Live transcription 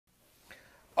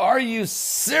Are you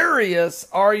serious?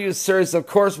 Are you serious? Of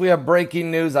course, we have breaking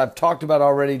news I've talked about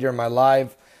already during my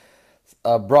live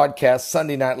broadcast,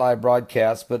 Sunday Night Live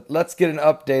broadcast. But let's get an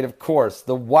update, of course.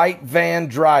 The white van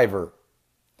driver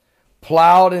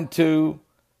plowed into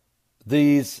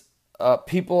these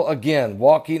people again,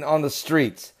 walking on the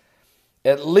streets.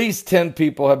 At least 10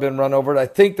 people have been run over. I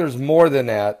think there's more than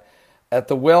that at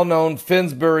the well-known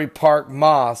Finsbury Park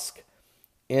Mosque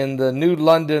in the New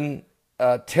London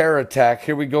terror attack.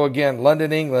 Here we go again.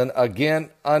 London, England,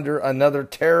 again under another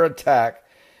terror attack.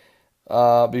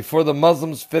 Before the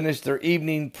Muslims finish their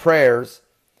evening prayers,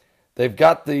 they've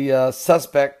got the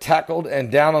suspect tackled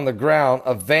and down on the ground.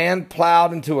 A van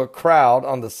plowed into a crowd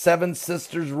on the Seven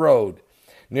Sisters Road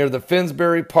near the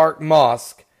Finsbury Park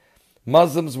Mosque.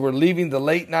 Muslims were leaving the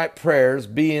late night prayers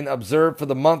being observed for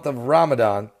the month of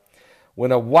Ramadan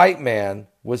when a white man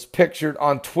was pictured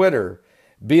on Twitter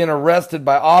being arrested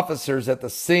by officers at the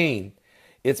scene.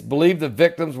 It's believed the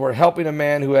victims were helping a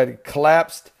man who had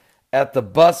collapsed at the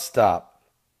bus stop.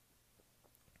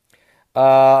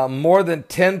 More than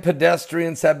 10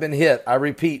 pedestrians have been hit. I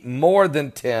repeat, more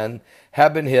than 10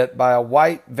 have been hit by a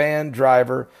white van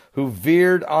driver who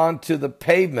veered onto the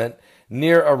pavement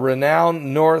near a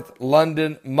renowned North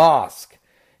London mosque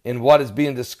in what is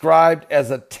being described as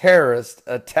a terrorist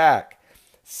attack.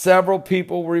 Several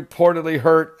people were reportedly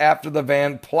hurt after the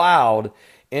van plowed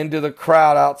into the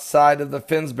crowd outside of the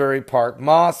Finsbury Park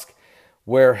Mosque,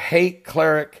 where hate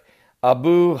cleric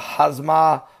Abu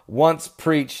Hazma once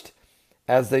preached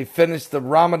as they finished the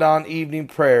Ramadan evening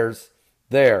prayers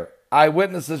there.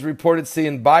 Eyewitnesses reported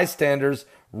seeing bystanders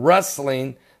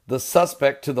wrestling the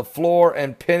suspect to the floor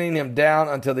and pinning him down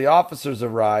until the officers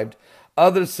arrived.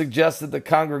 Others suggested the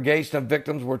congregation of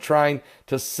victims were trying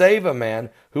to save a man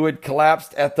who had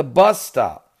collapsed at the bus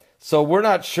stop. So we're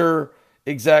not sure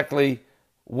exactly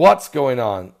what's going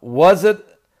on. Was it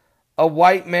a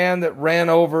white man that ran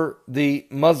over the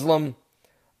Muslim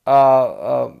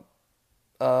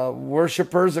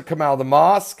worshippers that come out of the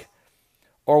mosque?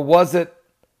 Or was it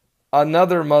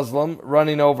another Muslim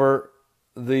running over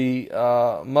the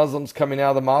Muslims coming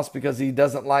out of the mosque because he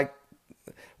doesn't like,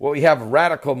 well, we have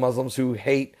radical Muslims who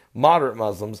hate moderate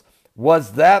Muslims.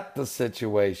 Was that the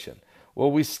situation?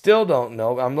 Well, we still don't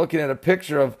know. I'm looking at a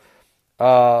picture of,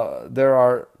 there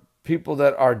are people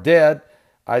that are dead.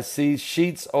 I see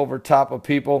sheets over top of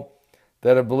people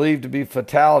that are believed to be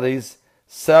fatalities,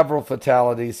 several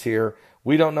fatalities here.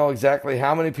 We don't know exactly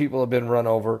how many people have been run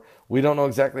over. We don't know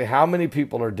exactly how many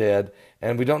people are dead,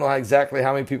 and we don't know exactly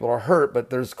how many people are hurt, but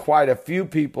there's quite a few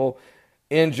people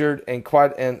injured and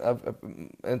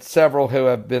several who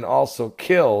have been also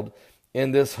killed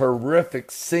in this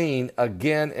horrific scene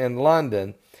again in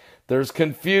London. There's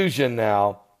confusion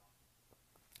now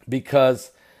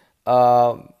because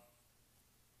the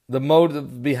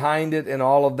motive behind it and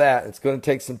all of that. It's going to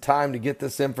take some time to get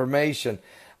this information.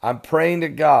 I'm praying to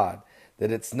God that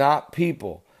it's not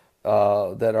people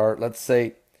that are, let's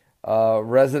say,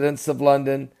 residents of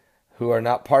London who are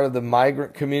not part of the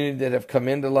migrant community that have come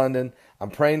into London. I'm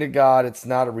praying to God it's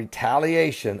not a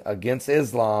retaliation against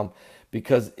Islam,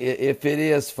 because if it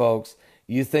is, folks,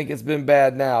 you think it's been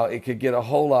bad now, it could get a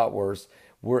whole lot worse.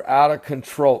 We're out of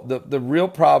control. The real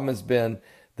problem has been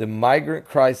the migrant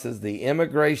crisis, the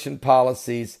immigration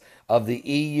policies of the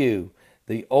EU,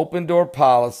 the open door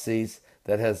policies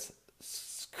that has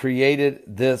created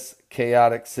this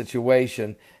chaotic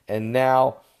situation, and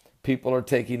now people are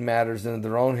taking matters into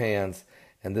their own hands,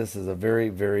 and this is a very,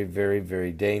 very, very,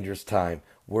 very dangerous time.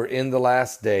 We're in the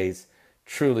last days.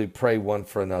 Truly pray one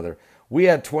for another. We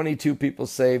had 22 people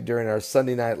saved during our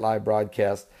Sunday Night Live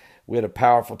broadcast. We had a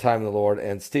powerful time in the Lord,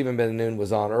 and Stephen Ben-Nun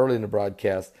was on early in the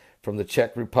broadcast from the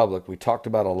Czech Republic. We talked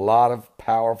about a lot of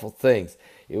powerful things.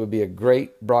 It would be a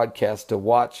great broadcast to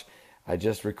watch. I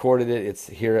just recorded it. It's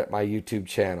here at my YouTube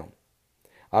channel.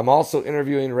 I'm also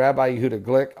interviewing Rabbi Yehuda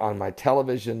Glick on my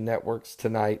television networks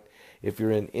tonight. If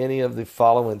you're in any of the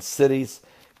following cities,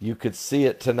 you could see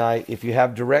it tonight. If you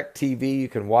have DirecTV, you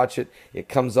can watch it. It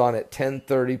comes on at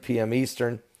 10:30 p.m.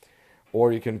 Eastern,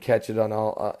 or you can catch it on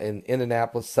in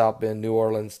Indianapolis, South Bend, New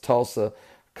Orleans, Tulsa,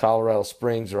 Colorado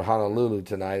Springs, or Honolulu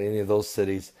tonight, any of those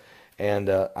cities. And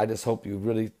I just hope you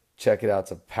really check it out.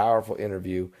 It's a powerful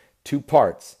interview, 2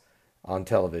 parts on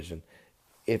television.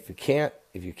 If you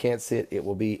can't see it, it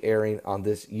will be airing on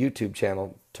this YouTube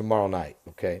channel tomorrow night.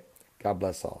 Okay? God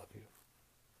bless all of you.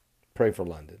 Pray for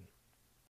London.